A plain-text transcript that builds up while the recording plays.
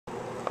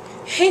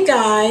Hey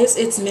guys,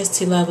 it's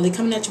Mrstlovely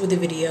coming at you with a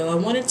video. I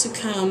wanted to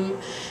come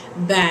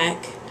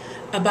back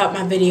about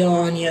my video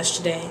on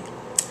yesterday.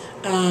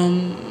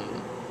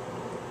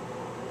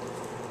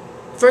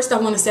 First I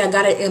want to say I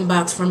got an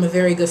inbox from a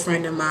very good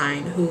friend of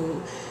mine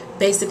who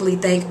basically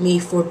thanked me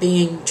for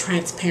being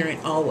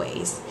transparent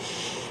always.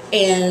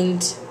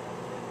 And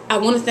I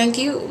want to thank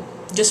you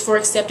just for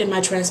accepting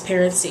my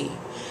transparency.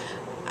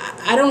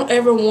 I don't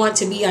ever want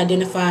to be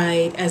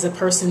identified as a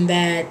person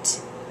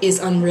that is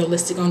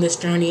unrealistic on this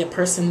journey, a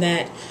person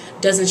that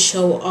doesn't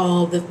show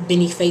all the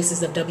many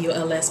faces of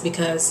WLS,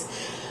 because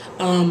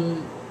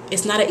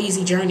it's not an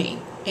easy journey,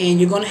 and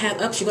you're going to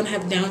have ups, you're going to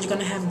have downs, you're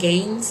going to have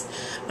gains,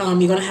 you're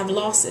going to have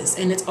losses,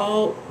 and it's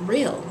all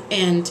real.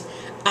 And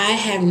I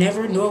have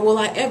never, nor will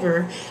I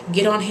ever,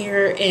 get on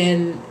here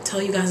and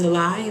tell you guys a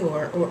lie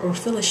or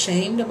feel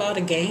ashamed about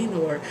a gain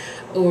or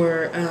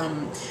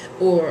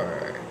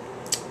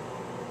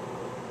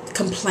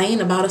complain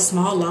about a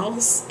small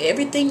loss.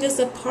 Everything is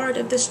a part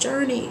of this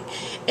journey,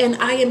 and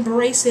I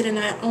embrace it and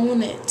I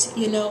own it.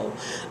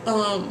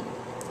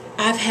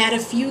 I've had a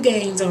few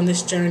gains on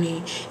this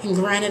journey, and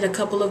granted, a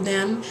couple of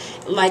them,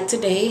 like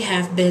today,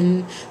 have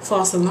been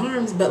false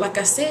alarms. But like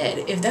I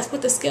said, if that's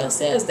what the scale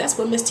says, that's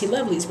what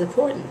Mrstlovely is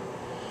reporting,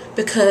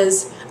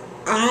 because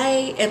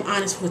I am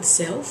honest with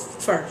self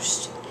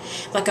first.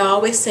 Like I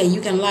always say,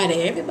 you can lie to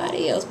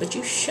everybody else, but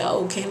you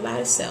sure can't lie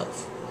to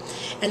self.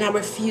 And I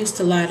refuse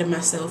to lie to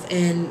myself,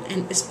 and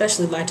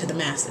especially lie to the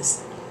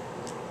masses.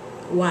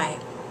 Why?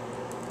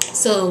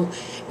 So,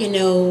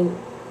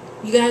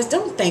 you guys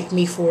don't thank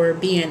me for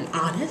being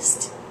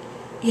honest.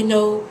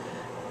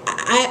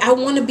 I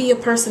want to be a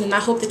person, and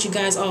I hope that you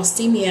guys all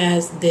see me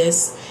as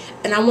this.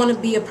 And I want to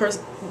be a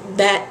person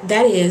that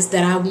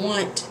I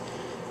want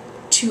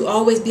to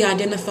always be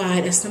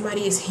identified as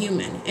somebody is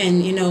human.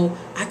 And,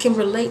 I can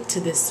relate to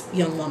this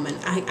young woman.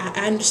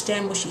 I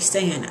understand what she's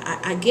saying.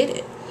 I get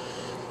it.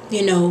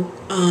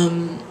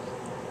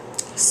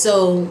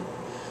 So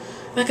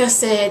like I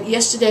said,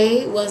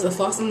 yesterday was a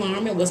false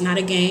alarm. It was not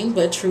a game,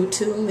 but true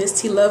to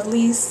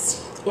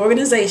Mrstlovely's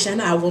organization,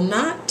 I will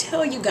not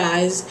tell you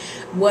guys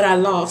what I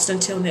lost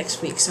until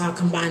next week, so I'll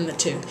combine the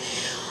two.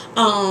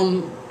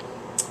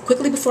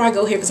 Quickly before I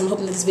go here, because I'm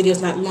hoping that this video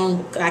is not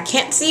long, I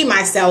can't see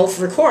myself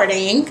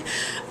recording,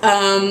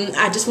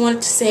 I just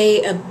wanted to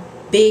say a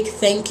big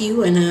thank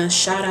you and a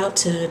shout out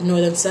to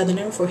Northern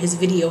Southerner for his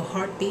video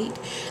Heartbeat.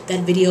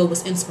 That video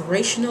was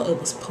inspirational, it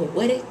was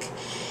poetic,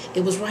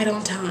 it was right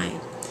on time.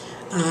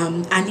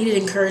 I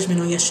needed encouragement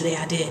on yesterday,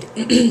 I did,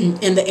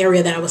 in the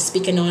area that I was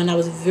speaking on. I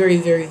was very,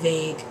 very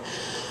vague.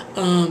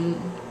 But I'm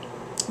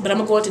going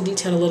to go into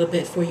detail a little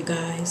bit for you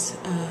guys.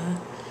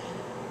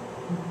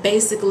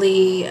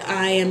 Basically,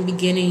 I am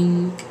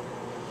beginning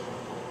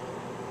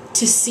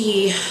to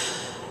see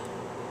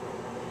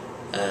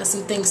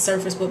some things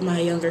surface with my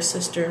younger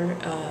sister,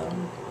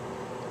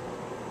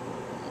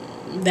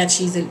 that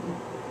she's in,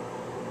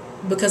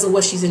 because of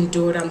what she's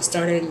endured. I'm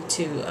starting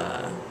to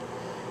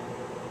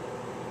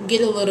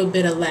get a little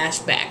bit of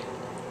lashback,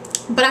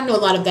 but I know a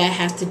lot of that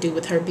has to do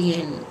with her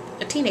being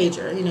a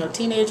teenager.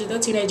 The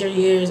teenager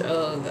years.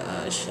 Oh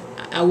gosh,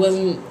 I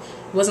wasn't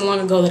long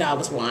ago that I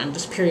was one.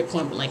 Just period,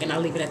 point blank, and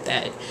I'll leave it at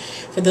that.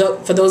 For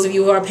those of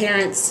you who are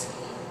parents,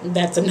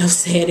 that's enough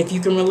said. If you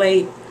can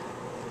relate,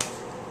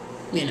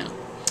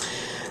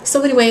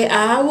 So anyway,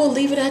 I will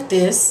leave it at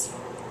this.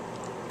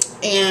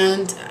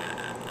 And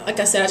like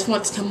I said, I just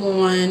want to come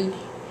on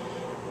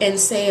and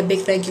say a big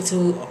thank you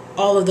to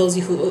all of those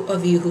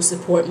of you who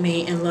support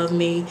me and love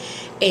me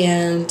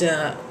and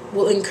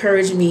will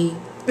encourage me.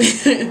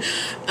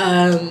 I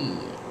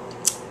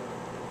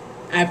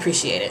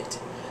appreciate it.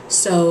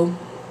 So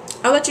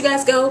I'll let you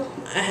guys go.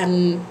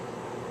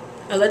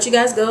 I'll let you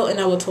guys go, and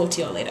I will talk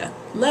to y'all later.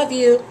 Love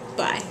you.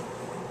 Bye.